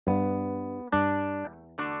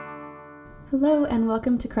Hello and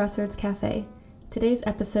welcome to Crossroads Cafe. Today's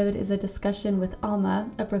episode is a discussion with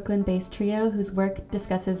Alma, a Brooklyn-based trio whose work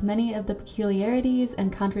discusses many of the peculiarities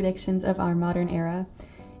and contradictions of our modern era.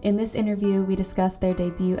 In this interview, we discuss their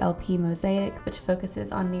debut LP Mosaic, which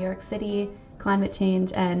focuses on New York City, climate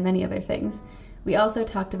change, and many other things. We also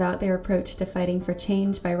talked about their approach to fighting for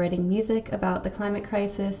change by writing music about the climate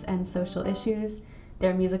crisis and social issues,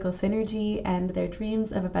 their musical synergy, and their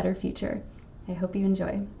dreams of a better future. I hope you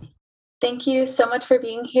enjoy. Thank you so much for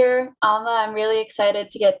being here, Alma. I'm really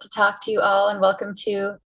excited to get to talk to you all, and welcome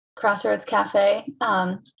to Crossroads Cafe.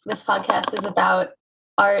 This podcast is about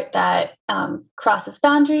art that crosses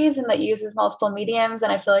boundaries and that uses multiple mediums,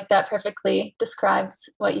 and I feel like that perfectly describes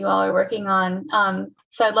what you all are working on.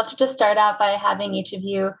 So I'd love to just start out by having each of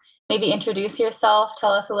you maybe introduce yourself,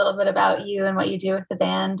 tell us a little bit about you and what you do with the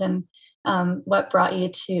band, and what brought you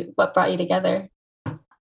together.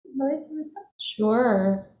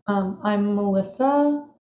 Sure. I'm Melissa.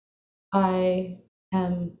 I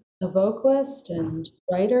am a vocalist and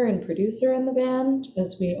writer and producer in the band,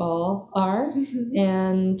 as we all are. Mm-hmm.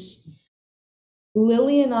 And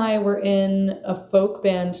Lily and I were in a folk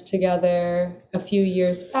band together a few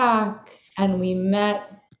years back, and we met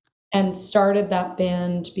and started that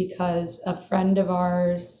band because a friend of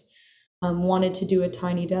ours wanted to do a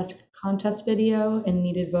Tiny Desk contest video and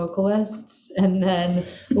needed vocalists. And then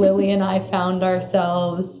Lily and I found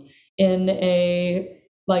ourselves in a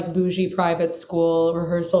bougie private school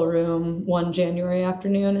rehearsal room one January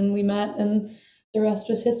afternoon, and we met, and the rest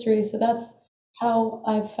was history. So that's how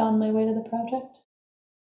I found my way to the project.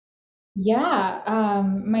 Yeah,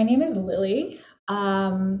 my name is Lily.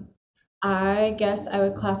 I guess I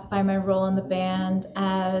would classify my role in the band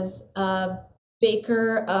as a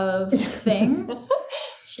baker of things.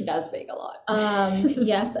 She does bake a lot.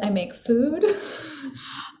 Yes, I make food.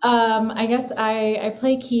 I guess I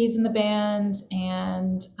play keys in the band,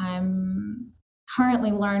 and I'm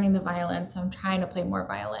currently learning the violin, so I'm trying to play more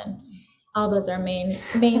violin. Alba's our main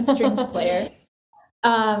strings player.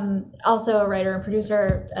 Also a writer and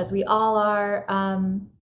producer, as we all are.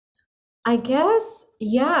 I guess,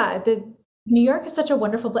 yeah, New York is such a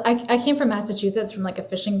wonderful place. I came from Massachusetts, from a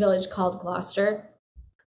fishing village called Gloucester.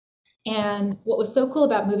 And what was so cool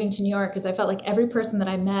about moving to New York is I felt like every person that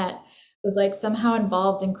I met was somehow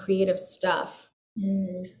involved in creative stuff.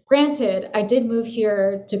 Granted, I did move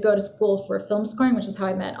here to go to school for film scoring, which is how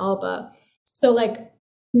I met Alba. So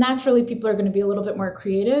naturally people are going to be a little bit more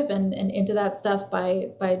creative and into that stuff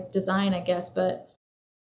by design, I guess. But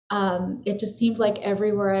it just seemed like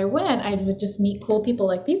everywhere I went, I would just meet cool people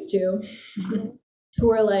like these two who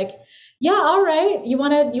were yeah, all right, you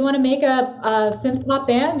want to make a synth pop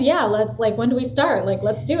band? Yeah, let's when do we start?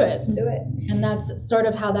 Let's do it. Let's do it. And that's sort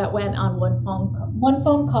of how that went on one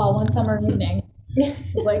phone call one summer evening.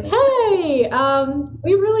 It's hey,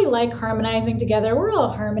 we really like harmonizing together. We're all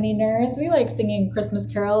harmony nerds. We like singing Christmas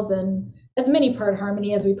carols and as many part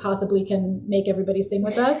harmony as we possibly can make everybody sing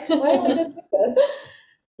with us. Why don't we just do this?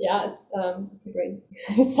 Yeah, it's a great.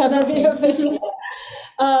 So that's me.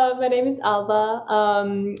 My name is Alba.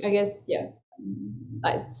 I guess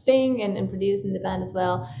I sing and produce in the band as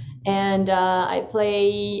well, and I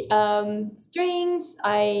play strings.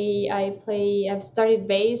 I've started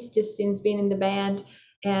bass just since being in the band,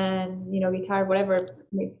 and guitar, whatever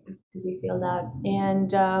needs to be filled out.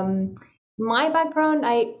 And my background,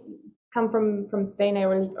 I come from Spain. I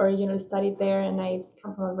originally studied there, and I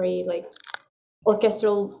come from a very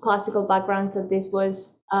orchestral classical background, so this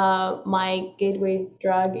was my gateway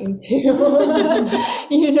drug into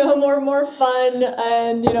more fun,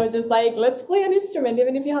 and just let's play an instrument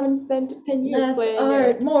even if you haven't spent 10 years less playing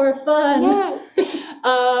art, it. more fun. Yes.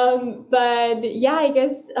 But yeah, I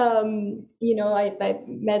guess I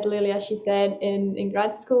met Lily, as she said, in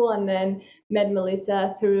grad school, and then met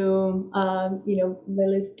Melissa through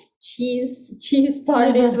Lily's cheese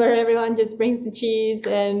parties where everyone just brings the cheese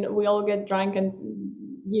and we all get drunk and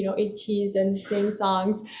eat cheese and sing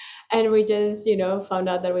songs, and we just found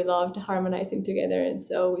out that we loved harmonizing together, and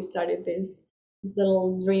so we started this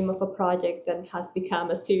little dream of a project that has become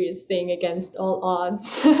a serious thing against all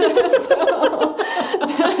odds. That's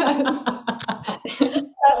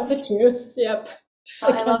the truth. Yep.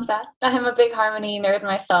 I love that. I'm a big harmony nerd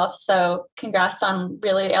myself, so congrats on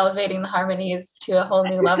really elevating the harmonies to a whole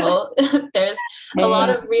new level. There's a lot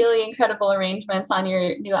of really incredible arrangements on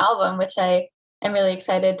your new album, which I am really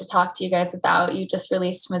excited to talk to you guys about. You just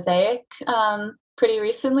released Mosaic pretty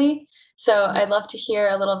recently, so I'd love to hear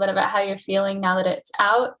a little bit about how you're feeling now that it's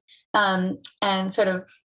out, and sort of,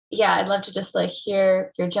 I'd love to just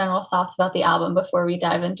hear your general thoughts about the album before we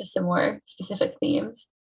dive into some more specific themes.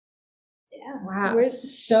 Yeah. Wow. We're-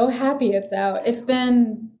 So happy it's out. It's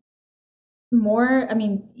been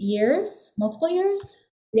years, multiple years.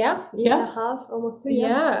 Yeah, year and Yeah. a half, almost 2 years.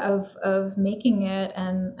 Yeah, of making it.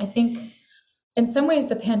 And I think in some ways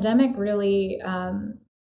the pandemic really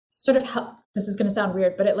sort of helped. This is going to sound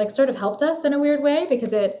weird, but it like sort of helped us in a weird way,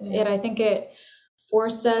 because I think it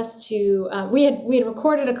forced us to we had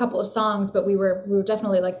recorded a couple of songs, but we were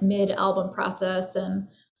definitely like mid album process, and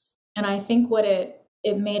I think what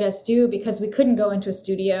it made us do, because we couldn't go into a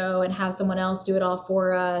studio and have someone else do it all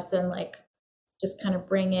for us and like just kind of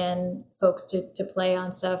bring in folks to play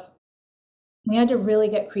on stuff. We had to really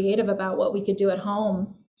get creative about what we could do at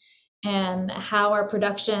home and how our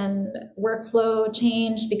production workflow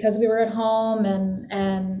changed because we were at home.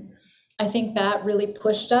 And I think that really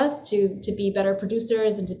pushed us to be better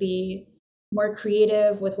producers and to be more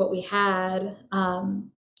creative with what we had.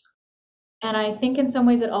 And I think in some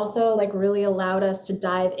ways it also like really allowed us to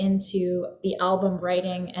dive into the album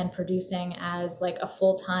writing and producing as like a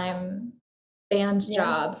full-time band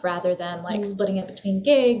job, rather than like splitting it between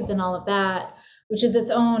gigs and all of that, which is its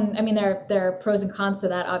own. I mean, there are pros and cons to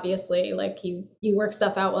that, obviously. Like you work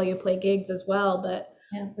stuff out while you play gigs as well, but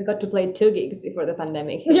Yeah, we got to play 2 gigs before the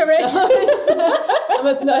pandemic. You're right. So that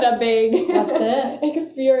was not a big That's it.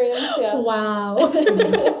 experience. Yeah. wow.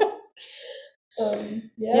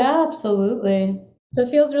 Yeah, absolutely. So it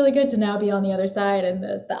feels really good to now be on the other side, and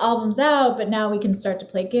the album's out, but now we can start to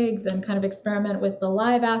play gigs and kind of experiment with the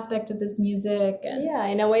live aspect of this music. And Yeah,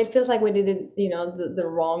 in a way, it feels like we did it, the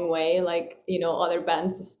wrong way. Like, other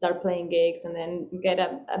bands start playing gigs and then get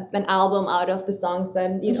an album out of the songs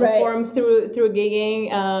that Right. form through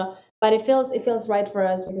gigging. But it feels right for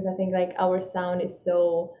us, because I think like our sound is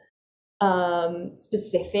so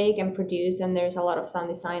specific and produced, and there's a lot of sound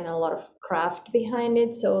design and a lot of craft behind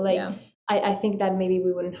it. So like. Yeah. I think that maybe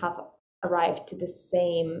we wouldn't have arrived to the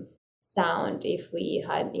same sound if we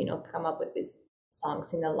had, come up with these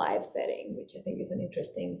songs in a live setting, which I think is an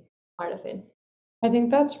interesting part of it. I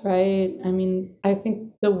think that's right. I mean, I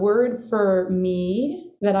think the word for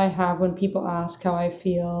me that I have when people ask how I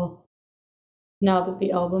feel now that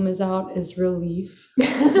the album is out is relief.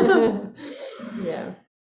 Yeah.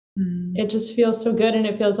 It just feels so good, and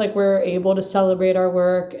it feels like we're able to celebrate our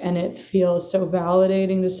work, and it feels so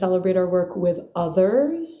validating to celebrate our work with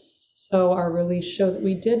others. So our release show that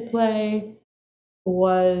we did play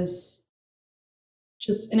was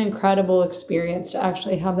just an incredible experience to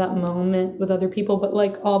actually have that moment with other people. But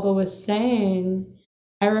like Alba was saying,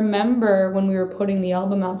 I remember when we were putting the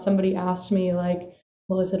album out, somebody asked me like,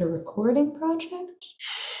 well, is it a recording project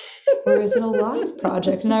or is it a live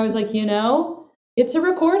project? And I was like, it's a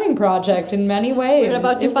recording project in many ways. We're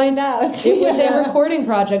about to find out. It was a recording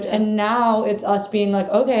project, and now it's us being like,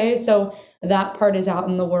 okay, so that part is out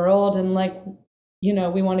in the world, and like,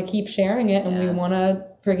 we want to keep sharing it, and we want to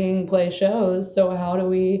frigging play shows. So how do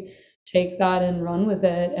we take that and run with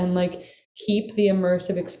it and like keep the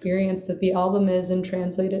immersive experience that the album is and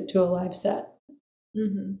translate it to a live set?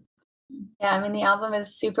 Mm-hmm. Yeah, I mean, the album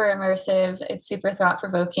is super immersive. It's super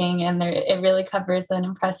thought-provoking, and it really covers an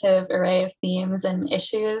impressive array of themes and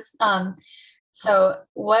issues. So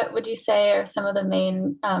what would you say are some of the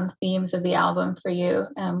main themes of the album for you?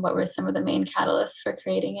 What were some of the main catalysts for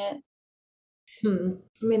creating it?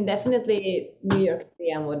 I mean, definitely New York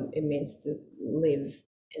City and what it means to live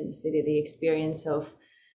in the city, the experience of,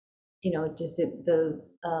 just the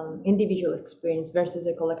individual experience versus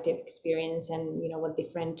a collective experience, and, what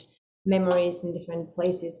different memories in different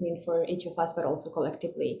places mean for each of us, but also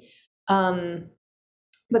collectively.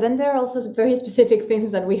 But then there are also very specific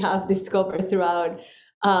things that we have discovered throughout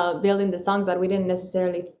building the songs that we didn't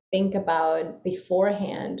necessarily think about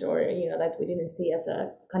beforehand, or that we didn't see as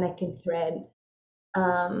a connecting thread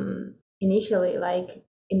initially, like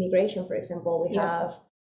immigration, for example. We have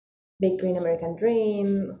Big Green American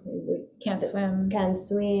Dream, Can't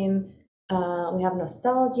Swim. We have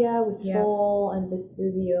Nostalgia with Fall and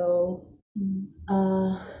Vesuvio.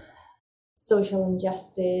 Social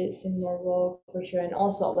injustice in Norwalk, for sure, and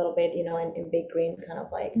also a little bit, in Big Green, kind of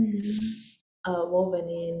like woven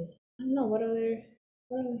in. I don't know, what other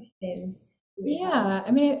themes? Yeah,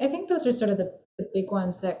 I mean, I think those are sort of the big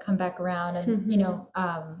ones that come back around, and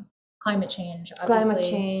climate change, obviously. Climate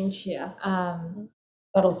change, yeah.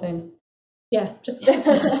 Subtle thing. Yeah, just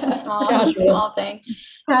small thing.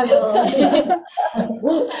 Casual.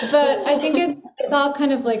 But I think it's all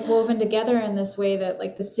kind of like woven together in this way that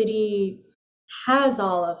like the city has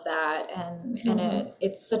all of that, and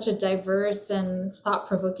it's such a diverse and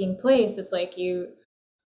thought-provoking place. It's like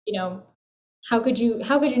how could you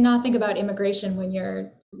not think about immigration when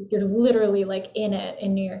you're literally like in it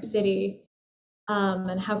in New York City?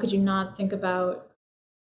 And how could you not think about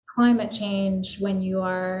climate change when you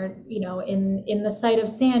are, in the sight of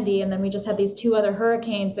Sandy, and then we just had these 2 other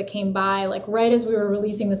hurricanes that came by, like right as we were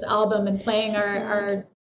releasing this album and playing our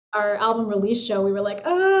album release show. We were like,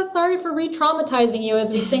 sorry for re-traumatizing you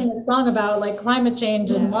as we sing this song about like climate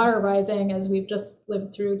change and water rising as we've just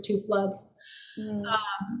lived through 2 floods.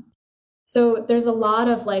 So there's a lot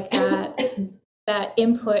of like that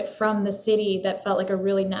input from the city that felt like a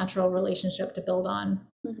really natural relationship to build on.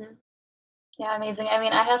 Yeah, amazing. I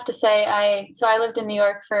mean, I have to say, I lived in New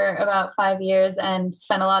York for about 5 years and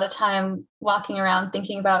spent a lot of time walking around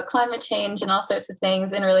thinking about climate change and all sorts of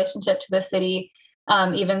things in relationship to the city,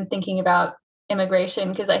 even thinking about immigration,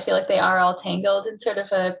 because I feel like they are all tangled in sort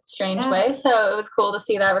of a strange way. So it was cool to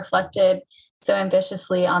see that reflected so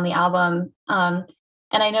ambitiously on the album. And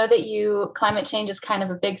I know that climate change is kind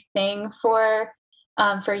of a big thing for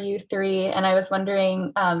you 3, and I was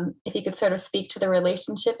wondering if you could sort of speak to the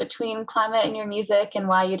relationship between climate and your music and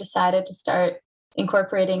why you decided to start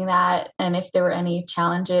incorporating that, and if there were any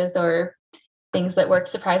challenges or things that worked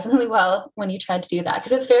surprisingly well when you tried to do that,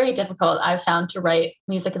 because it's very difficult, I've found, to write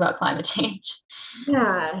music about climate change.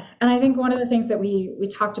 Yeah, and I think one of the things that we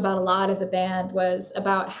talked about a lot as a band was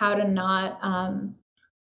about how to not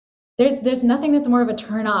there's nothing that's more of a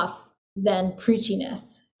turnoff than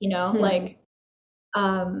preachiness, like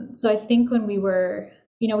so I think when we were,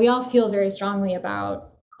 we all feel very strongly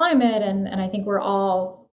about climate, and I think we're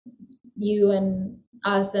all, you and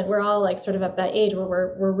us, and we're all like sort of at that age where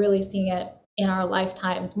we're really seeing it in our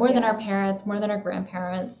lifetimes more than our parents, more than our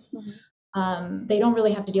grandparents. They don't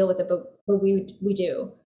really have to deal with it, but we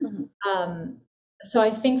do. So I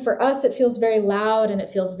think for us it feels very loud and it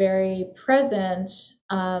feels very present.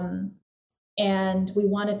 And we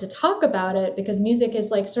wanted to talk about it because music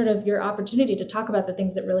is like sort of your opportunity to talk about the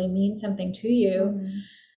things that really mean something to you.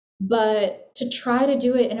 But to try to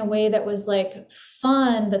do it in a way that was like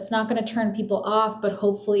fun, that's not going to turn people off, but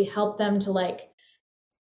hopefully help them to like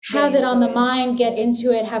have it on the mind, get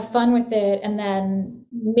into it, have fun with it. And then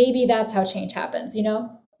maybe that's how change happens,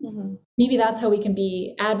 Maybe that's how we can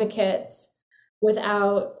be advocates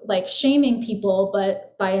without like shaming people,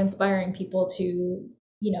 but by inspiring people to,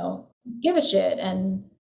 give a shit. And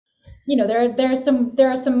there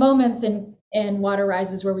are some moments in Water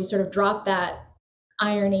Rises where we sort of drop that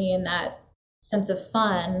irony and that sense of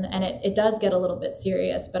fun, and it does get a little bit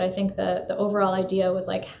serious. But I think the overall idea was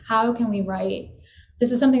like, how can we write,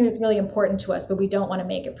 this is something that's really important to us, but we don't want to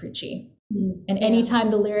make it preachy. And anytime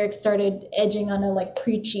the lyrics started edging on a like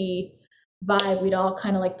preachy vibe, we'd all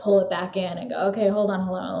kind of like pull it back in and go, okay, hold on,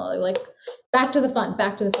 like back to the fun.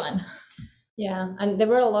 Yeah, and there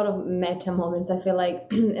were a lot of meta moments, I feel like,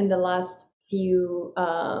 in the last few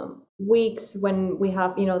weeks when we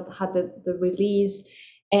have, had the release,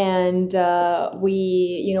 and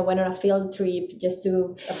we, went on a field trip just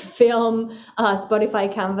to film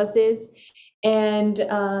Spotify canvases. And,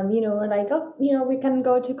 we're like, we can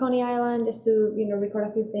go to Coney Island just to, record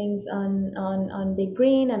a few things on Big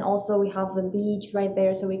Green. And also we have the beach right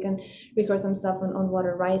there, so we can record some stuff on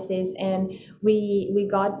Water Rises. And we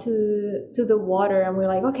got to the water and we're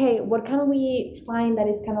like, okay, what can we find that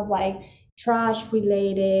is kind of like trash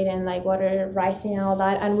related and like water rising and all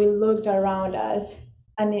that? And we looked around us,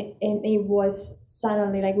 and it was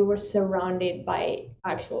suddenly like we were surrounded by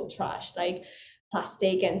actual trash, like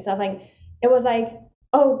plastic and stuff. Like, it was like,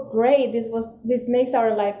 oh great, this makes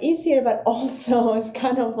our life easier, but also it's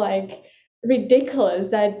kind of like ridiculous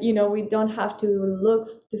that we don't have to look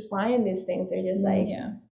to find these things. They're just like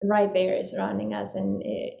right there surrounding us. And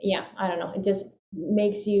I don't know, it just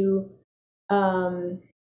makes you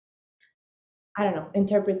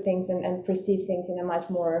interpret things and perceive things in a much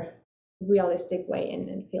more realistic way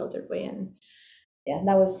and filtered way. And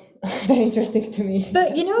that was very interesting to me.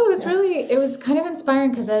 But it was kind of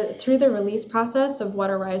inspiring because through the release process of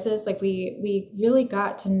Water Rises, like we really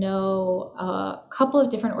got to know a couple of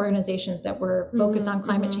different organizations that were focused on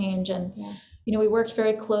climate change. And we worked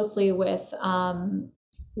very closely with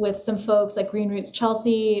some folks like Green Roots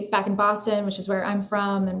Chelsea back in Boston, which is where I'm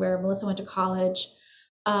from and where Melissa went to college.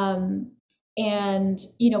 And,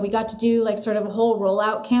 we got to do like sort of a whole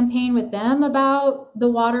rollout campaign with them about the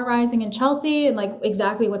water rising in Chelsea and like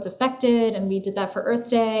exactly what's affected. And we did that for Earth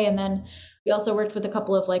Day. And then we also worked with a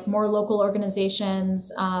couple of like more local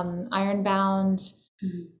organizations, Ironbound,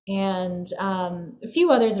 and a few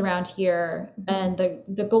others around here. And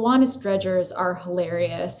the Gowanus Dredgers are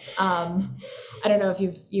hilarious. I don't know if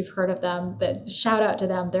you've heard of them. Shout out to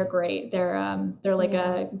them. They're great. They're like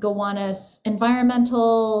a Gowanus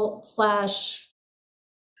environmental /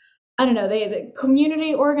 I don't know, the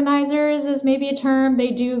community organizers is maybe a term. They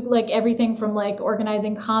do like everything from like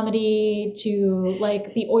organizing comedy to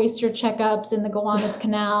like the oyster checkups in the Gowanus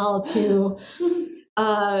Canal to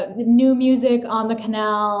new music on the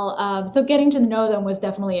canal. So getting to know them was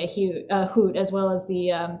definitely a hoot, as well as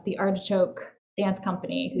the Artichoke Dance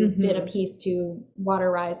Company, who did a piece to Water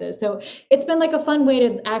Rises. So it's been like a fun way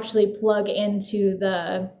to actually plug into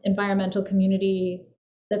the environmental community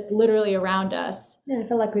that's literally around us. Yeah, I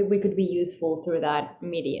feel like we could be useful through that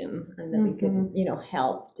medium, and that we could,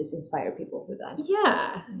 help just inspire people through that.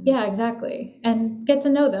 Yeah, exactly. And get to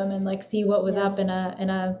know them and like see what was up in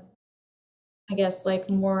a I guess like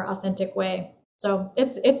more authentic way. So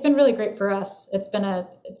it's been really great for us. It's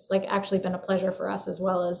like actually been a pleasure for us, as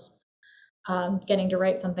well as getting to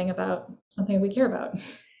write something about something we care about.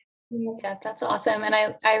 Yeah, that's awesome. And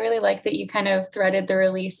I really like that you kind of threaded the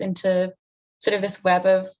release into sort of this web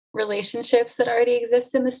of relationships that already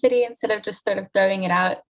exist in the city, instead of just sort of throwing it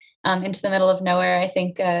out into the middle of nowhere. I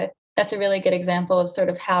think that's a really good example of sort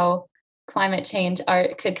of how climate change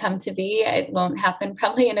art could come to be. It won't happen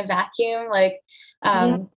probably in a vacuum. Like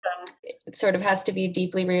it sort of has to be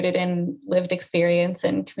deeply rooted in lived experience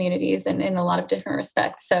and communities, and in a lot of different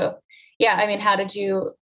respects. So yeah, I mean, how did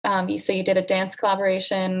you say you did a dance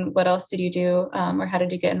collaboration? What else did you do? Or how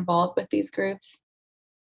did you get involved with these groups?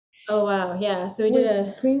 Oh wow, yeah. So we did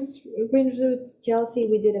a Green Roots Chelsea.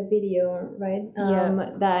 We did a video, right?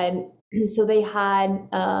 That so they had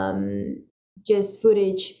just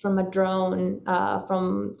footage from a drone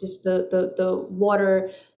from just the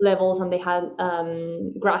water levels, and they had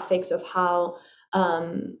graphics of how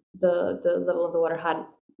the level of the water had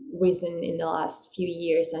risen in the last few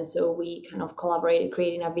years. And so we kind of collaborated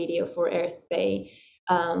creating a video for Earth Bay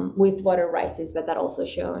with Water Rises, but that also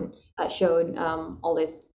showed all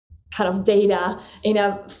this kind of data in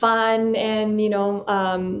a fun and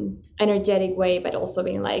energetic way, but also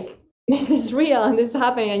being like, this is real and this is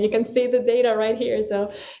happening, and you can see the data right here, so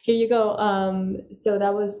here you go. So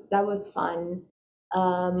that was fun.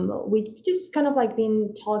 We just kind of like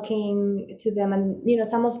been talking to them, and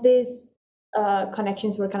some of these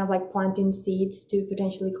connections were kind of like planting seeds to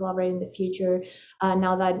potentially collaborate in the future.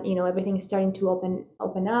 Now that everything is starting to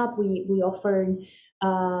open up, we offered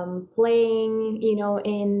playing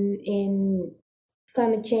in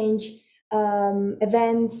climate change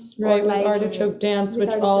events, right, or with like Artichoke Dance,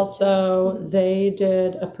 which also they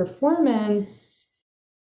did a performance.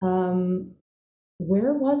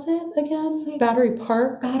 Where was it again? Battery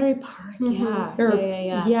Park.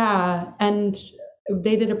 Yeah, and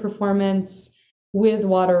they did a performance with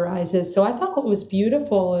Water Rises. So I thought what was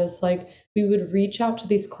beautiful is like we would reach out to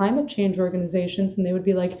these climate change organizations, and they would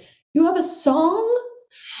be like, "You have a song?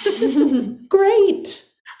 Great.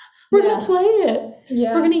 We're going to play it.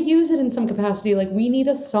 Yeah. We're going to use it in some capacity. Like, we need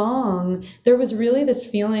a song." There was really this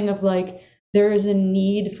feeling of like, there is a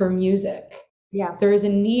need for music. Yeah. There is a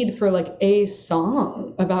need for like a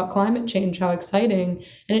song about climate change. How exciting.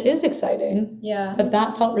 And it is exciting. Yeah. But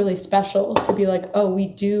that felt really special to be like, oh,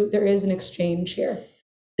 there is an exchange here.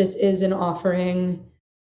 This is an offering,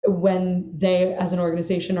 when they as an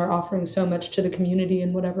organization are offering so much to the community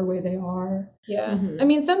in whatever way they are. Yeah. I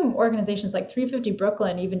mean, some organizations like 350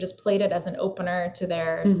 Brooklyn even just played it as an opener to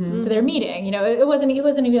their meeting. It wasn't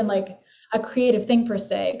even like a creative thing per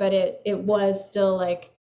se, but it was still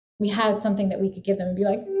like we had something that we could give them and be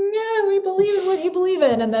like, yeah, we believe in what you believe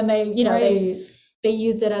in. And then they they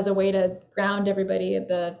used it as a way to ground everybody at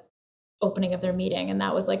the opening of their meeting. And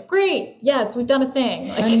that was like, great. Yes, we've done a thing.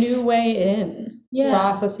 Like, a new way in. Yeah.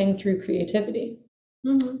 Processing through creativity.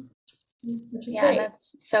 Which is great.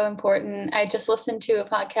 That's so important. I just listened to a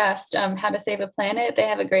podcast, How to Save a Planet. They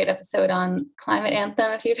have a great episode on Climate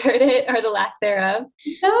Anthem, if you've heard it, or the lack thereof.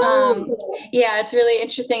 Yeah, it's really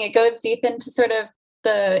interesting. It goes deep into sort of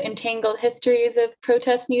the entangled histories of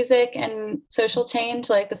protest music and social change.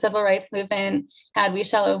 Like the civil rights movement had We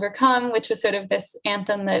Shall Overcome, which was sort of this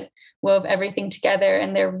anthem that wove everything together.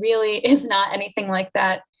 And there really is not anything like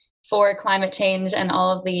that for climate change and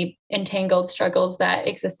all of the entangled struggles that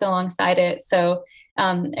exist alongside it. So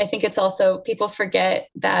I think it's also, people forget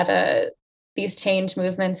that these change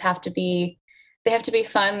movements have to be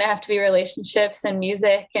fun. There have to be relationships and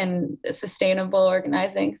music and sustainable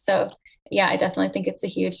organizing. So yeah, I definitely think it's a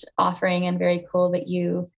huge offering, and very cool that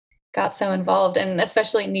you got so involved. And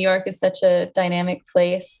especially New York is such a dynamic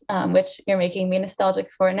place, which you're making me nostalgic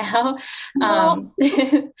for now.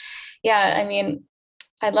 Yeah, I mean,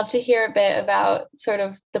 I'd love to hear a bit about sort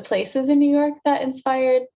of the places in New York that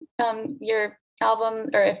inspired your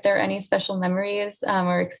album, or if there are any special memories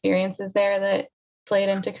or experiences there that played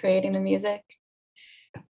into creating the music.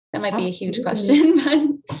 That might be a huge Absolutely.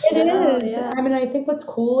 question, but It Yeah, is. yeah. I mean, I think what's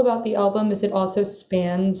cool about the album is it also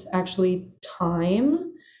spans actually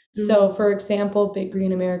time. So, for example, Big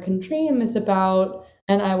Green American Dream is about,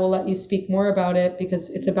 and I will let you speak more about it because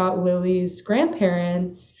it's about Lily's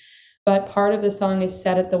grandparents. But part of the song is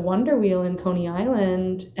set at the Wonder Wheel in Coney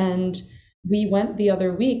Island. And we went the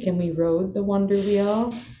other week and we rode the Wonder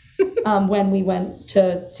Wheel when we went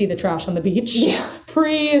to see the trash on the beach. Yeah.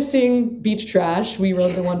 Pre-seeing beach trash, we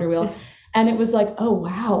rode the Wonder Wheel. And it was like, oh,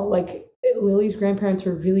 wow, like Lily's grandparents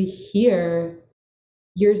were really here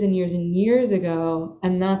years and years and years ago.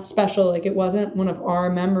 And that's special. Like it wasn't one of our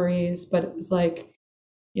memories, but it was like,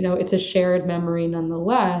 you know, it's a shared memory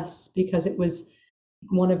nonetheless because it was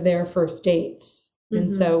one of their first dates.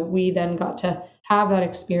 And so we then got to have that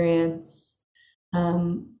experience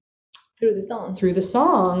Through the song. through the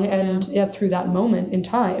song and through that moment in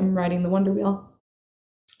time, riding the Wonder Wheel.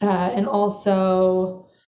 And also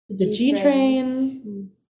the G Train.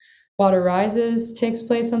 Water Rises takes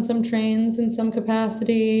place on some trains in some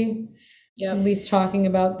capacity. Yep. At least talking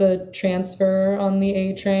about the transfer on the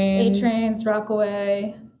A train. A-Trains,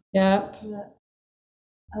 Rockaway. Yep.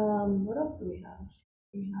 What else do we have?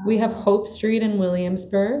 We have Hope Street in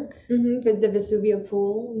Williamsburg. With the Vesuvio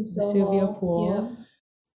Pool in Soho. Vesuvio Pool.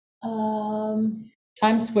 Yeah.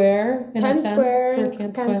 Times Square in Times a sense Square, for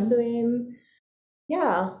Can't Can't Swim. Swim.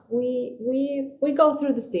 Yeah, we go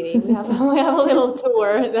through the city. We have we have a little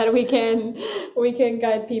tour that we can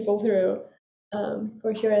guide people through,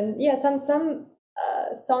 for sure. And yeah, some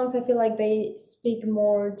songs I feel like they speak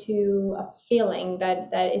more to a feeling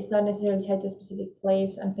that is not necessarily tied to a specific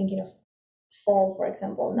place. I'm thinking of Fall, for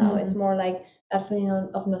example. Now it's more like that feeling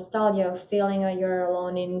of nostalgia, of feeling that you're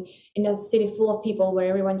alone in a city full of people where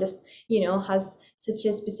everyone just, you know, has such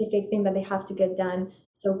a specific thing that they have to get done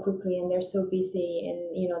so quickly and they're so busy,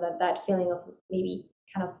 and you know that feeling of maybe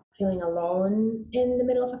kind of feeling alone in the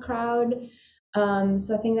middle of a crowd.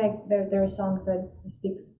 So I think that there are songs that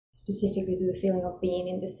speak specifically to the feeling of being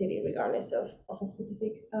in the city regardless of a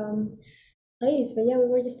specific place. But yeah, we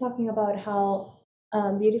were just talking about how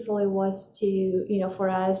beautiful it was to, you know, for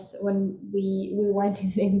us when we went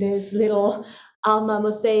in this little Alma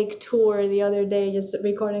mosaic tour the other day, just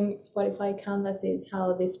recording Spotify canvases,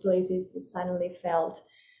 how this place is just suddenly felt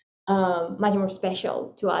much more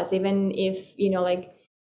special to us, even if, you know, like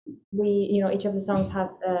we, you know, each of the songs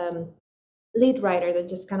has lead writer that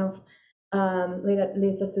just kind of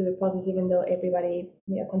leads us to the process, even though everybody,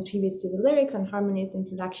 you know, contributes to the lyrics and harmonies and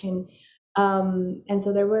production. And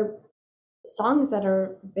so there were songs that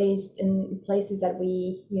are based in places that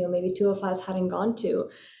we, you know, maybe two of us hadn't gone to.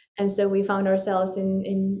 And so we found ourselves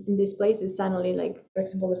in these places suddenly, like, for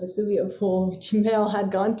example, the Vesuvio Pool, which Mel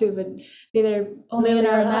had gone to, but neither Only in Lily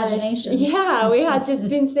our or I. imaginations. Yeah, we had just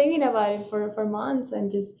been singing about it for months,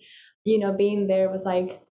 and just, you know, being there was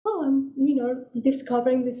like, oh, I'm, you know,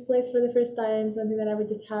 discovering this place for the first time, something that I would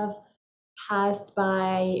just have passed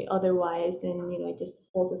by otherwise, and, you know, it just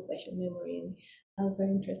holds a special memory. And that was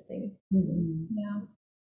very interesting.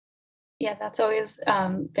 Yeah, that's always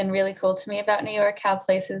been really cool to me about New York, how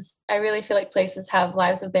places, I really feel like places have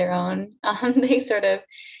lives of their own. They sort of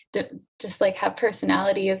just like have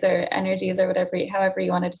personalities or energies or whatever, however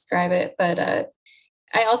you want to describe it. But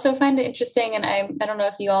I also find it interesting, and I don't know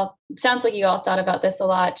if you all, it sounds like you all thought about this a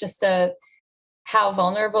lot, just how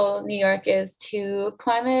vulnerable New York is to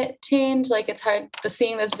climate change. Like it's hard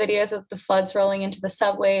seeing those videos of the floods rolling into the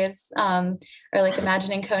subways, or like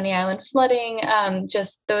imagining Coney Island flooding.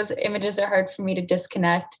 Just those images are hard for me to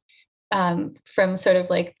disconnect from sort of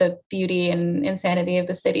like the beauty and insanity of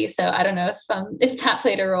the city. So I don't know if that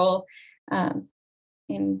played a role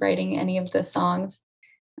in writing any of the songs.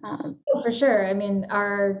 For sure. I mean,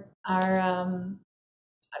 our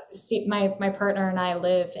my partner and I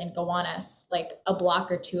live in Gowanus, like a block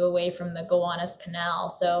or two away from the Gowanus Canal.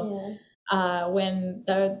 So when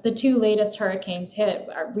the two latest hurricanes hit,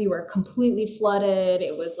 we were completely flooded.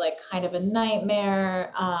 It was like kind of a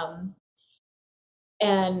nightmare.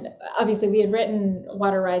 And obviously we had written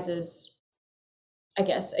Water Rises, I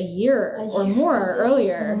guess, a year or more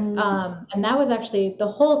earlier. And that was actually, the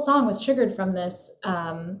whole song was triggered from this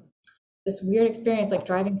weird experience, like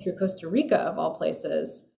driving through Costa Rica of all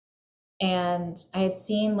places. And I had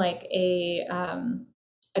seen like a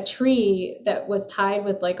tree that was tied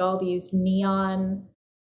with like all these neon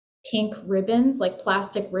pink ribbons, like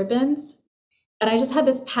plastic ribbons. And I just had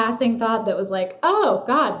this passing thought that was like, oh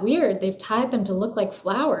God, weird. They've tied them to look like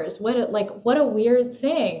flowers. What a weird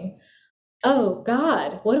thing. oh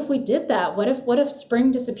God, what if we did that? What if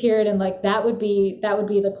spring disappeared, and like that would be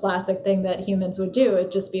the classic thing that humans would do.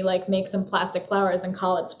 It'd just be like make some plastic flowers and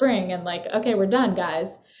call it spring, and like, okay, we're done,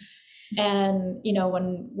 guys. And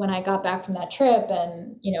when I got back from that trip,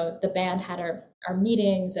 and the band had our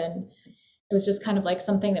meetings, and it was just kind of like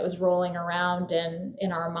something that was rolling around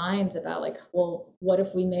in our minds about like, well, what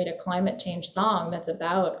if we made a climate change song that's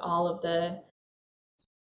about all of the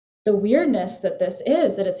weirdness that this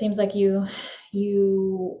is, that it seems like you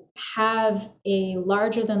have a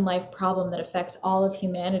larger than life problem that affects all of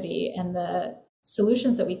humanity, and the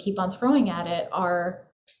solutions that we keep on throwing at it are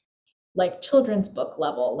like children's book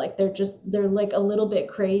level. Like they're like a little bit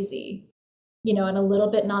crazy, and a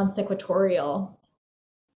little bit non sequitorial.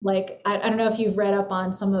 Like, I don't know if you've read up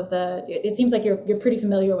on some of it seems like you're pretty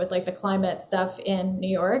familiar with like the climate stuff in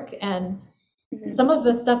New York, and some of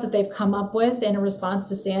the stuff that they've come up with in response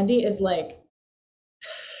to Sandy is like,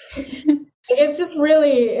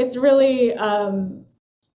 it's really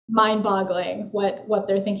mind boggling what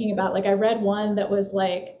they're thinking about. Like I read one that was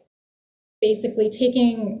like, basically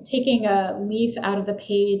taking a leaf out of the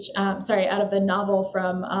page, out of the novel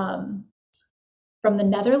from the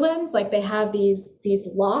Netherlands. Like they have these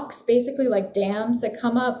locks, basically like dams that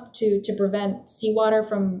come up to prevent seawater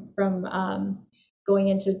from going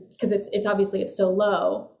into, because it's obviously it's so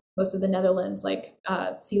low, most of the Netherlands, like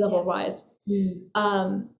sea level rise.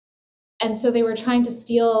 And so they were trying to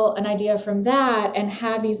steal an idea from that and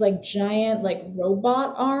have these like giant like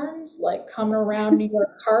robot arms like coming around New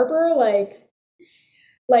York Harbor, like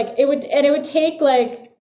it would take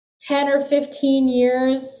like 10 or 15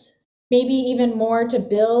 years, maybe even more, to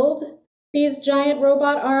build these giant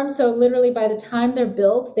robot arms. So literally by the time they're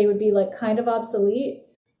built, they would be like kind of obsolete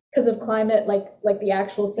because of climate, like the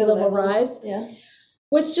actual sea level rise. Yeah.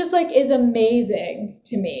 Which just like is amazing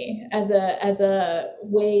to me as a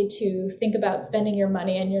way to think about spending your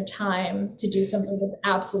money and your time to do something that's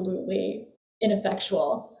absolutely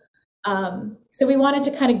ineffectual. So we wanted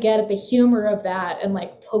to kind of get at the humor of that and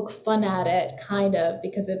like poke fun at it, kind of,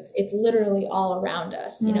 because it's literally all around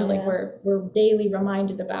us. Like we're daily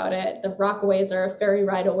reminded about it. The Rockaways are a ferry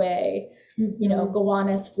ride away.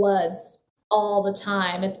 Gowanus floods all the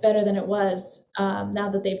time. It's better than it was now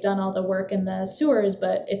that they've done all the work in the sewers,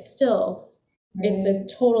 but it's still, it's a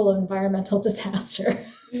total environmental disaster.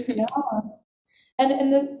 Yeah.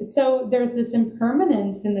 So there's this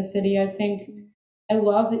impermanence in the city. I think I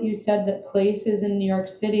love that you said that places in New York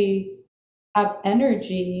City have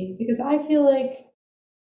energy, because I feel like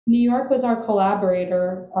New York was our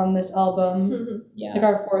collaborator on this album. Yeah. Like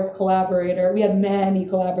our fourth collaborator. We had many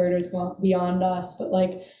collaborators beyond us, but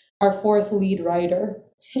like our fourth lead writer.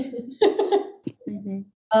 And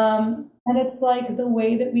it's like the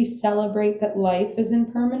way that we celebrate that life is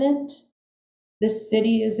impermanent. This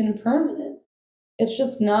city is impermanent. It's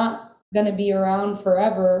just not going to be around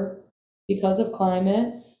forever because of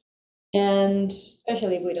climate. And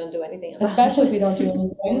especially if we don't do anything. Especially if we don't do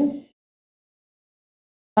anything.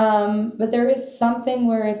 But there is something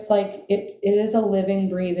where it's like it is a living,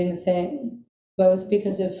 breathing thing, both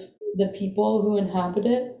because of the people who inhabit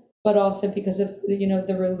it, but also because of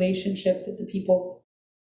the relationship that the people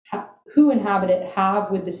who inhabit it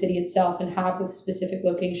have with the city itself and have with specific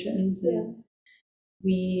locations. And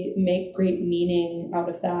we make great meaning out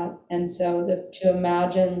of that. And so to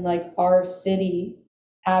imagine like our city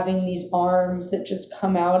having these arms that just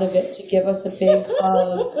come out of it to give us a big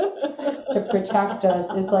hug, to protect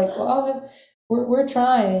us, is like, well, we're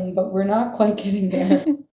trying, but we're not quite getting there.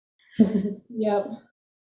 Yep.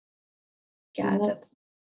 Yeah, that's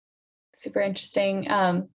super interesting.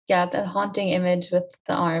 The haunting image with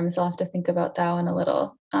the arms, I'll have to think about that one a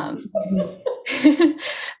little.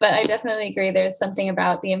 But I definitely agree. There's something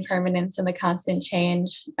about the impermanence and the constant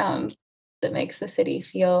change that makes the city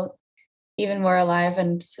feel even more alive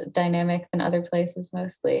and dynamic than other places,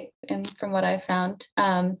 mostly, and from what I found.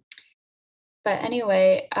 But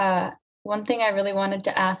anyway, one thing I really wanted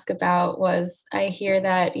to ask about was, I hear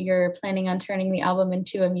that you're planning on turning the album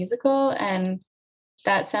into a musical, and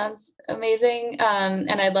that sounds amazing. And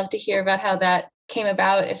I'd love to hear about how that came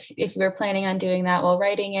about, if you were planning on doing that while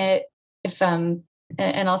writing it,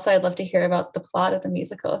 and also I'd love to hear about the plot of the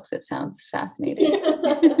musical, because it sounds fascinating.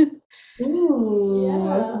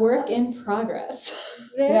 Ooh, work in progress.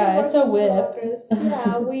 It's a whip.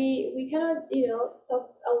 Yeah, we cannot talk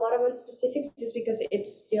a lot about specifics just because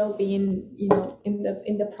it's still being in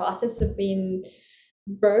the process of being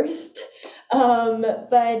birthed.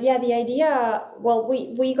 But yeah, the idea, well,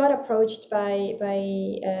 we got approached by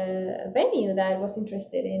a venue that was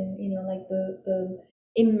interested in like the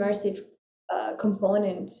immersive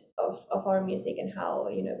component of our music, and how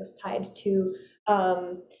it was tied to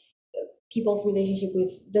people's relationship with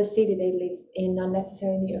the city they live in, not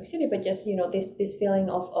necessarily New York City, but just this feeling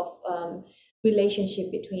of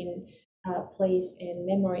relationship between place and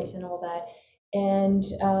memories and all that. And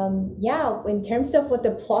in terms of what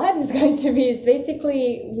the plot is going to be, it's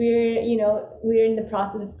basically we're in the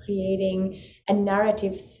process of creating a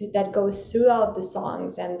narrative that goes throughout the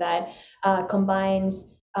songs, and that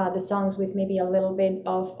combines the songs with maybe a little bit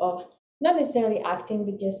of not necessarily acting,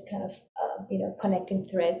 but just kind of connecting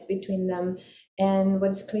threads between them. And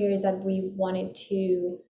what's clear is that we want it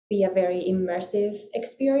to be a very immersive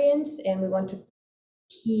experience, and we want to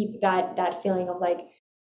keep that feeling of like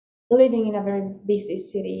living in a very busy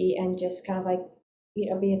city and just kind of like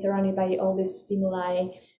being surrounded by all this stimuli.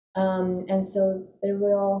 And so there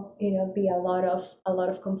will be a lot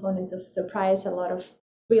of components of surprise, a lot of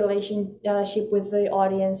relationship with the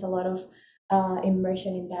audience, a lot of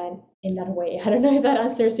immersion in that way. I don't know if that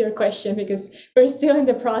answers your question, because we're still in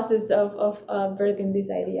the process of birthing this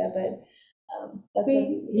idea, but that's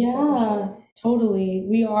totally,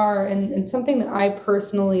 we are. And something that I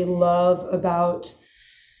personally love about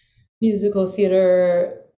musical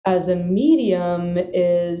theater as a medium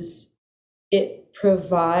is it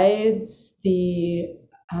provides the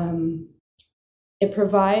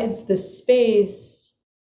space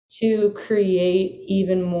to create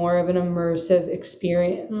even more of an immersive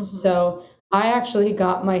experience. Mm-hmm. So I actually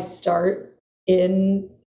got my start in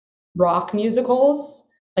rock musicals,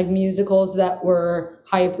 like musicals that were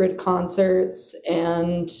hybrid concerts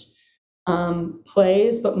and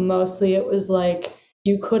plays, but mostly it was like,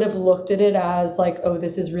 you could have looked at it as like, oh,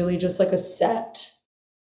 this is really just like a set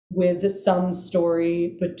with some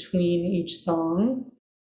story between each song.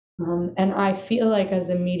 And I feel like as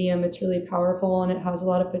a medium, it's really powerful and it has a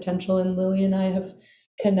lot of potential. And Lily and I have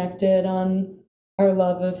connected on our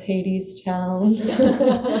love of Hadestown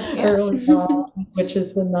early on, which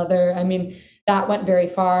is another, I mean, that went very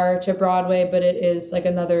far to Broadway, but it is like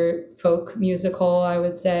another folk musical, I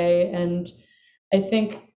would say. And I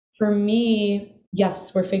think for me,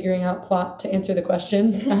 yes, we're figuring out plot to answer the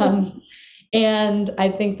question. And I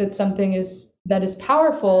think that something that is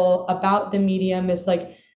powerful about the medium is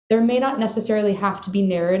like, there may not necessarily have to be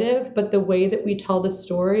narrative, but the way that we tell the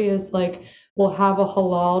story is like, we'll have a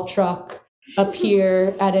halal truck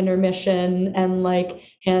appear at intermission and like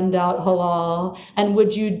hand out halal. And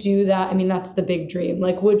would you do that? I mean, that's the big dream.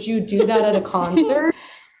 Like, would you do that at a concert?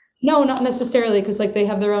 No, not necessarily, because like they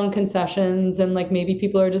have their own concessions and like maybe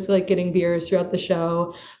people are just like getting beers throughout the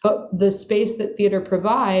show. But the space that theater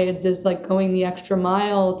provides is like going the extra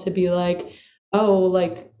mile to be like, oh,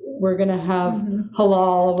 like we're going to have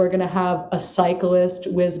halal, we're going to have a cyclist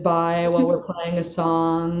whiz by while we're playing a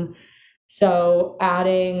song. So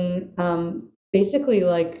adding basically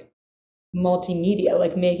like multimedia,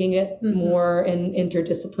 like making it more an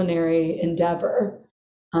interdisciplinary endeavor.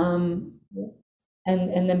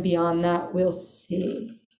 And then beyond that, we'll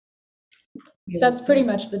see. That's pretty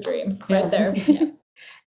much the dream right there. Yeah.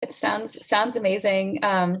 It sounds amazing.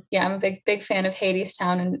 I'm a big fan of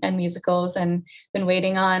Hadestown and musicals, and been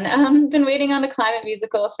waiting on the Climate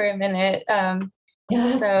musical for a minute.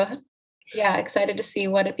 Yes. So yeah, excited to see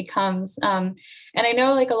what it becomes. And I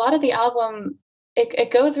know like a lot of the album,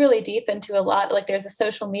 it goes really deep into a lot. Like there's a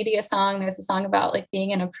social media song. There's a song about like being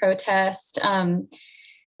in a protest.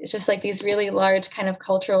 It's just like these really large kind of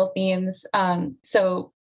cultural themes.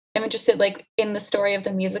 So I'm interested, like in the story of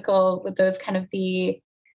the musical, would those kind of be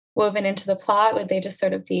woven into the plot? Would they just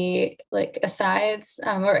sort of be like asides?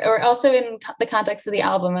 Or also in the context of the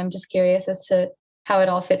album, I'm just curious as to how it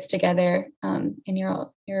all fits together in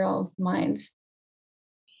your all minds.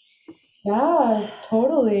 Yeah,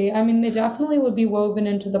 totally. I mean, they definitely would be woven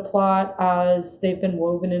into the plot as they've been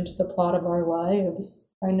woven into the plot of our lives.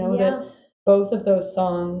 I know that both of those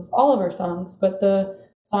songs, all of our songs, but the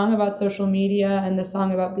song about social media and the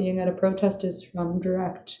song about being at a protest is from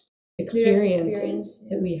direct experiences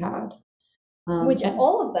that we had. Which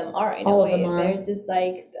all of them are in a way. They're just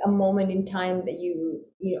like a moment in time that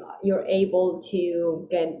you're able to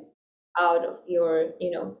get out of your,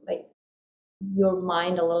 like your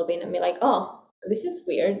mind a little bit and be like, oh, this is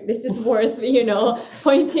weird. This is worth,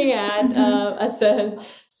 pointing at as a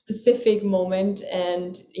specific moment,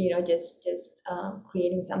 and just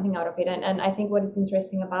creating something out of it. And I think what is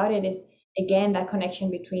interesting about it is, again, that connection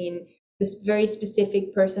between this very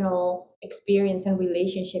specific personal experience and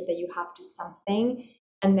relationship that you have to something,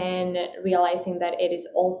 and then realizing that it is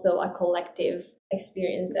also a collective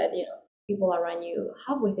experience that people around you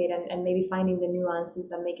have with it, and maybe finding the nuances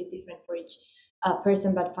that make it different for each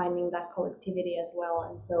person, but finding that collectivity as well.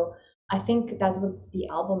 And so I think that's what the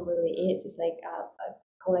album really is. It's like a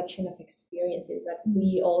collection of experiences that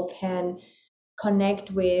we all can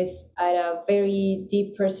connect with at a very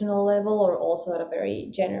deep personal level, or also at a very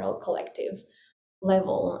general collective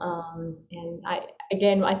level. And I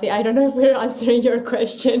think I don't know if we're answering your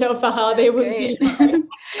question of how they would be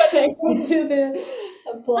connected to the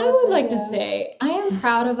plot. I would like to say I am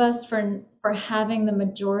proud of us for having the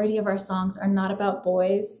majority of our songs are not about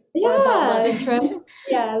boys or about love interests.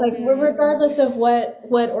 Yeah, Like regardless of what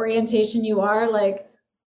orientation you are, like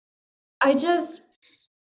I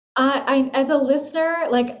as a listener,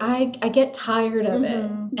 like I get tired of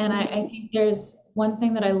it. And I think there's one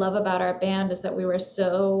thing that I love about our band is that we're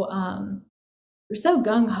so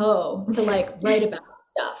gung-ho to like write about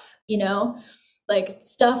stuff, you know, like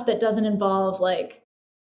stuff that doesn't involve like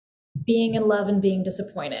being in love and being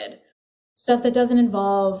disappointed, stuff that doesn't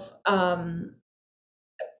involve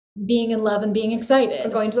being in love and being excited, or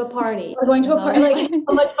going to a party, like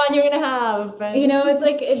how much fun you're gonna have, you know. It's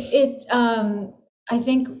like I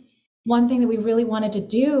think one thing that we really wanted to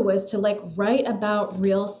do was to like write about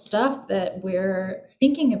real stuff that we're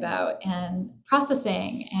thinking about and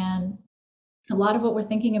processing. And a lot of what we're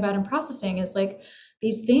thinking about and processing is like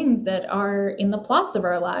these things that are in the plots of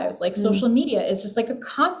our lives. Like social media is just like a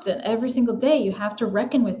constant. Every single day you have to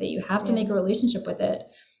reckon with it. You have to make a relationship with it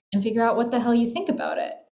and figure out what the hell you think about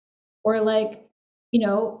it. Or like, you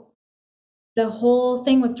know, the whole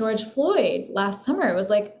thing with George Floyd last summer, it was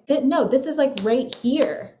like, no, this is like right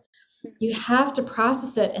here. You have to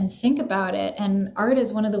process it and think about it. And art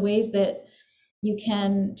is one of the ways that you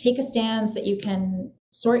can take a stance, that you can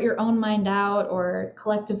sort your own mind out or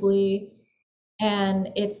collectively. And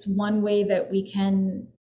it's one way that we can,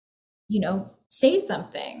 you know, say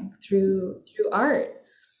something through art.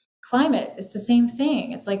 Climate, it's the same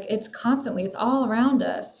thing. It's like, it's constantly, it's all around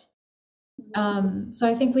us. So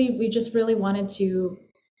I think we just really wanted to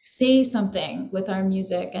say something with our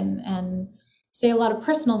music and say a lot of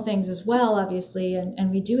personal things as well, obviously. And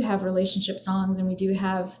we do have relationship songs, and we do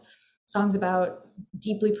have songs about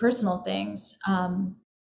deeply personal things.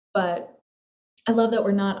 But I love that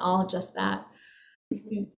we're not all just that.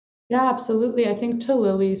 Yeah, absolutely. I think to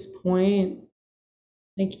Lily's point,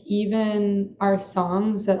 like even our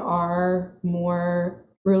songs that are more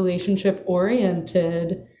relationship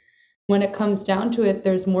oriented, when it comes down to it,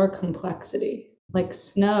 there's more complexity. Like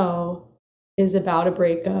Snow is about a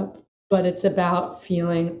breakup, but it's about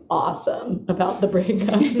feeling awesome about the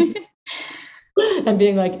breakup. And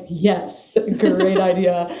being like, yes, great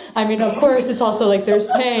idea. I mean, of course, it's also like there's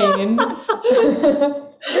pain. Great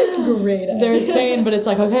idea. There's pain, but it's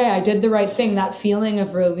like, okay, I did the right thing. That feeling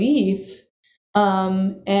of relief.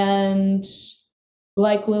 And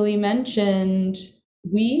like Lily mentioned,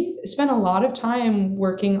 we spent a lot of time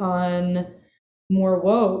working on More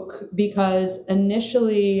Woke, because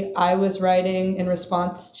initially I was writing in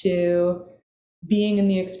response to being in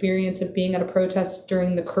the experience of being at a protest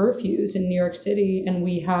during the curfews in New York City. And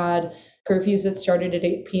we had curfews that started at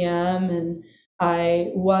 8 p.m. And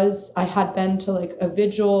I had been to like a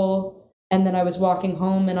vigil, and then I was walking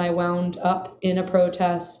home and I wound up in a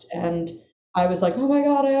protest, and I was like, oh my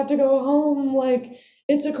God, I have to go home. Like,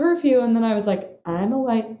 it's a curfew. And then I was like, I'm a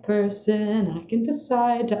white person. I can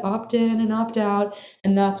decide to opt in and opt out.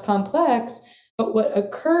 And that's complex. But what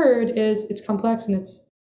occurred is it's complex, and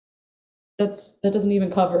that doesn't even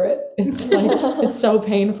cover it. It's like, it's so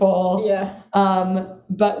painful. Yeah.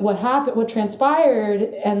 But what transpired,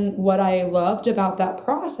 and what I loved about that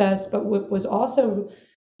process, but what was also,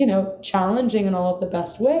 you know, challenging in all of the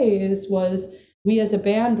best ways, was we as a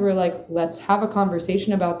band were like, let's have a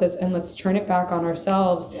conversation about this, and let's turn it back on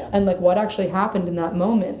ourselves. Yeah. And like, what actually happened in that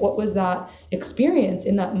moment? What was that experience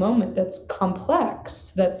in that moment that's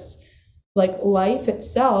complex? That's like, life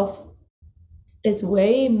itself is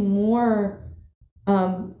way more,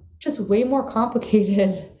 just way more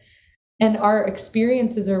complicated. And our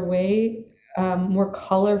experiences are way more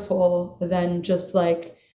colorful than just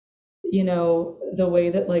like, you know, the way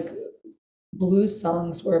that like blues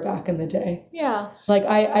songs were back in the day. Yeah. Like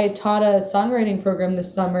I taught a songwriting program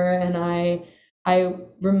this summer, and I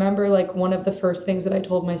remember like one of the first things that I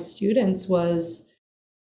told my students was,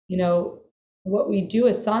 you know, what we do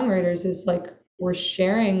as songwriters is like, we're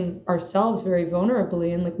sharing ourselves very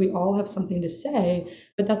vulnerably, and like we all have something to say,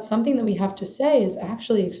 but that's something that we have to say is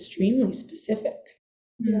actually extremely specific.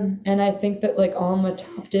 Yeah. And I think that like Alma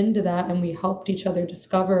tapped into that, and we helped each other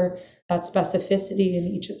discover that specificity in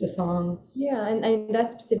each of the songs. Yeah, and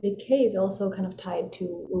that specific case also kind of tied to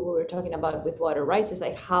what we were talking about with Water Rises.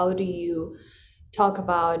 Like, how do you talk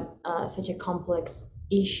about such a complex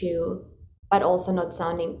issue but also not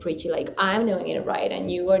sounding preachy, like I'm doing it right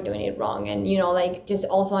and you are doing it wrong. And, you know, like just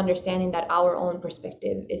also understanding that our own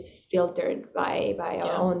perspective is filtered by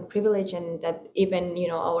our own privilege, and that even, you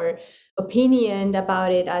know, our opinion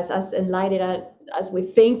about it as enlightened as we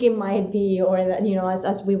think it might be, or that, you know,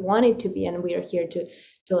 as we want it to be, and we are here to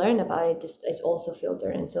learn about it, just is also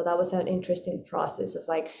filtered. And so that was an interesting process of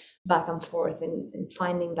like back and forth and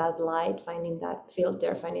finding that light, finding that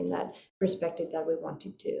filter, finding that perspective that we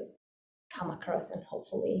wanted to come across, and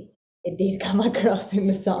hopefully it did come across in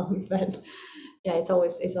the song. But yeah, it's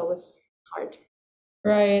always hard.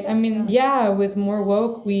 Right. I mean, with More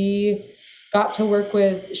Woke, we got to work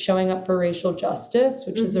with Showing Up for Racial Justice,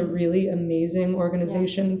 which is a really amazing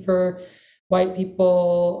organization for white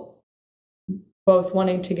people, both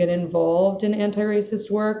wanting to get involved in anti-racist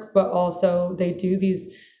work, but also they do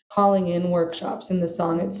these calling in workshops, and the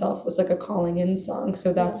song itself was like a calling in song.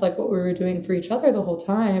 So that's like what we were doing for each other the whole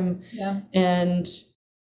time. And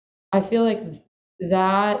I feel like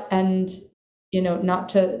that, and, you know, not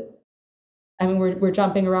to, I mean, we're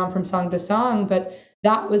jumping around from song to song, but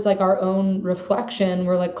that was like our own reflection.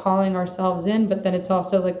 We're like calling ourselves in, but then it's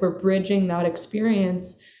also like we're bridging that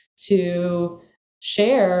experience to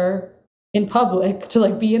share in public, to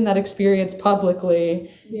like be in that experience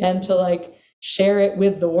publicly, and to like share it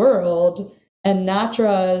with the world. And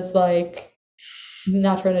Natra is like,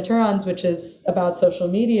 Natra Naturans, which is about social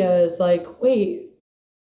media, is like, wait,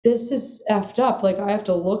 this is effed up. Like, I have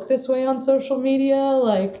to look this way on social media.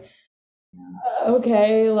 Like,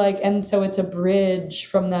 okay, like, and so it's a bridge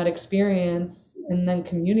from that experience and then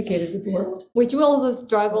communicated with the world. Which we also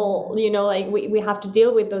struggle, you know, like we have to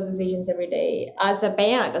deal with those decisions every day as a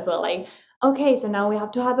band as well. Like, okay, so now we have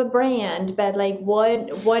to have a brand, but like what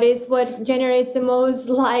generates the most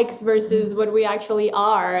likes versus what we actually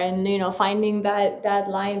are, and, you know, finding that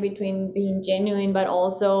line between being genuine but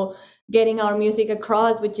also getting our music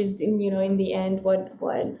across, which is, you know, in the end what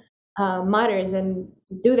matters. And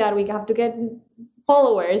to do that, we have to get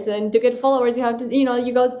followers, and to get followers you have to, you know,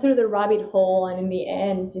 you go through the rabbit hole, and in the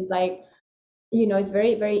end just like, you know, it's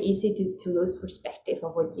very, very easy to lose perspective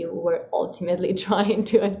of what you were ultimately trying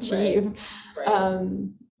to achieve. Right.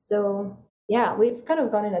 So yeah, we've kind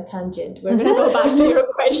of gone in a tangent. We're gonna go back to your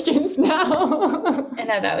questions now. I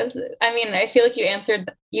know that was, I mean, I feel like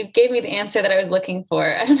you gave me the answer that I was looking for.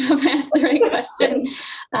 I don't know if I asked the right question.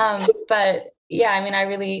 But yeah, I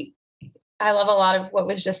mean, I love a lot of what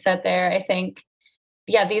was just said there. I think,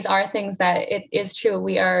 yeah, these are things that it is true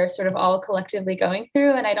we are sort of all collectively going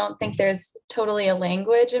through, and I don't think there's totally a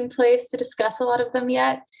language in place to discuss a lot of them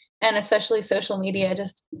yet. And especially social media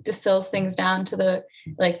just distills things down to the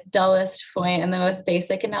like dullest point and the most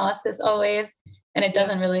basic analysis always. And it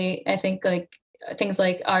doesn't really, I think, like things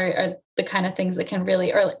like art are the kind of things that can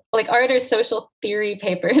really, or like art or social theory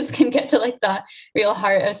papers can get to like the real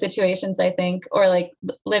heart of situations, I think, or like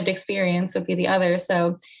lived experience would be the other.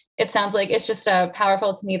 So it sounds like it's just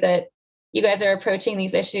powerful to me that you guys are approaching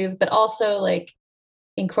these issues, but also like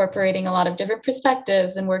incorporating a lot of different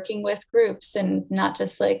perspectives and working with groups and not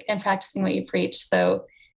just like, and practicing what you preach. So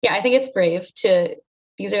yeah, I think it's brave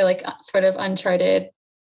these are like sort of uncharted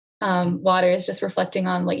waters, just reflecting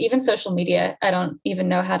on like even social media. I don't even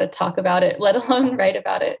know how to talk about it, let alone write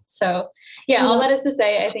about it. So yeah, all that is to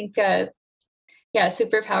say, I think,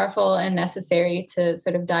 super powerful and necessary to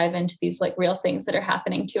sort of dive into these like real things that are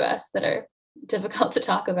happening to us that are difficult to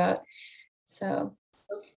talk about. So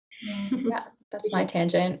yeah, that's my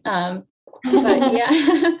tangent. But yeah.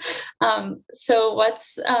 So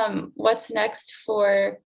what's next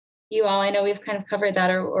for you all? I know we've kind of covered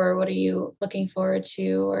that, or what are you looking forward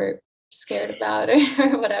to or scared about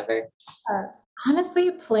or whatever? Honestly,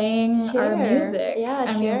 playing our music. Yeah,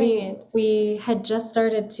 I mean, we had just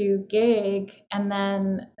started to gig, and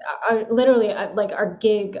then literally like our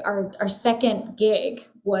gig, our second gig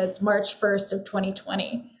was March 1st of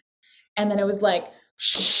 2020. And then it was like,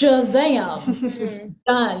 Shazam,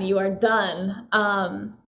 done, you are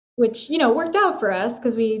done. Which, you know, worked out for us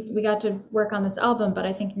because we got to work on this album. But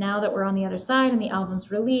I think now that we're on the other side and the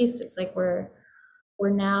album's released, it's like we're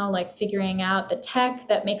now like figuring out the tech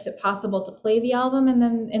that makes it possible to play the album and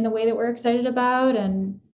then in the way that we're excited about.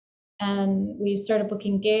 And we started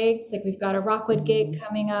booking gigs. Like we've got a Rockwood gig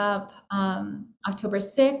coming up October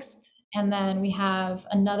 6th. And then we have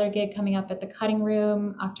another gig coming up at the Cutting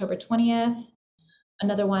Room October 20th.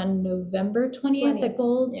 Another one November 20th at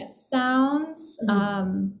Gold Sounds.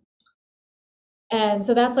 And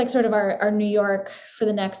so that's like sort of our New York for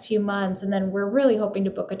the next few months. And then we're really hoping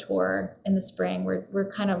to book a tour in the spring.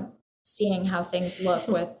 We're kind of seeing how things look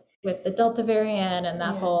with the Delta variant and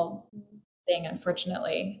that whole thing,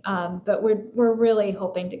 unfortunately. But we're really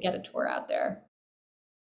hoping to get a tour out there.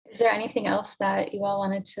 Is there anything else that you all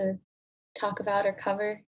wanted to talk about or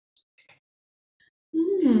cover?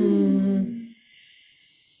 I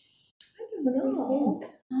don't know.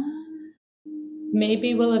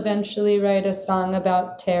 Maybe we'll eventually write a song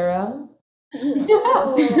about Tara.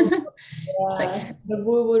 The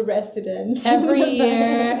woo-woo resident.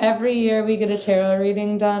 Every year we get a tarot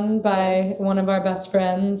reading done by one of our best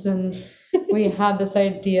friends, and we had this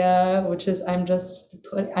idea, which is I'm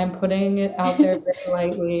putting it out there very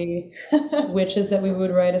lightly, which is that we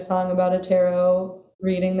would write a song about a tarot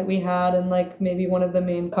reading that we had, and like maybe one of the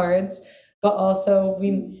main cards, but also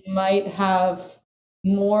we might have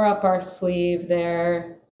more up our sleeve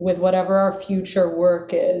there with whatever our future work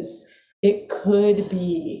is. It could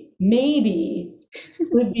be, maybe,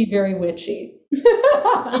 could be very witchy.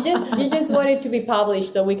 You just want it to be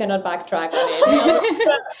published, so we cannot backtrack on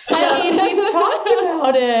it. I mean, we've talked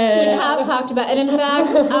about it. We have talked about it. And in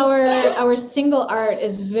fact, our single art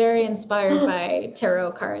is very inspired by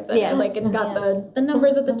tarot cards. Yes. Like it's got the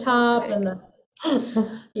numbers at the top and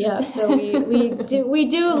yeah. So we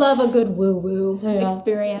do love a good woo-woo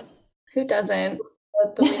experience. Who doesn't?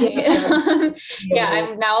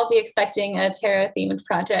 I'll be expecting a tarot themed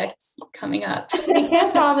project coming up. I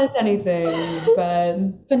can't promise anything,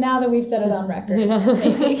 but now that we've said it on record,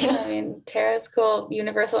 maybe. I mean, tarot's cool,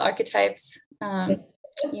 universal archetypes,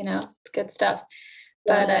 good stuff.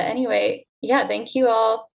 But anyway, thank you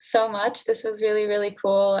all so much. This was really, really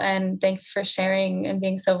cool, and thanks for sharing and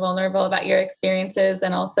being so vulnerable about your experiences,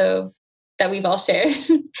 and also that we've all shared.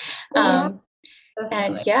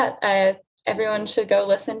 Everyone should go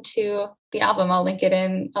listen to the album. I'll link it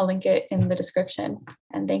in the description.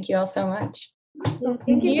 And thank you all so much.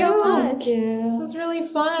 Thank you so much. This was really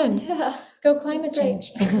fun. Yeah. Go climate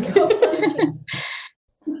change. Go climate change.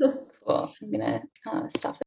 Cool. I'm gonna stop.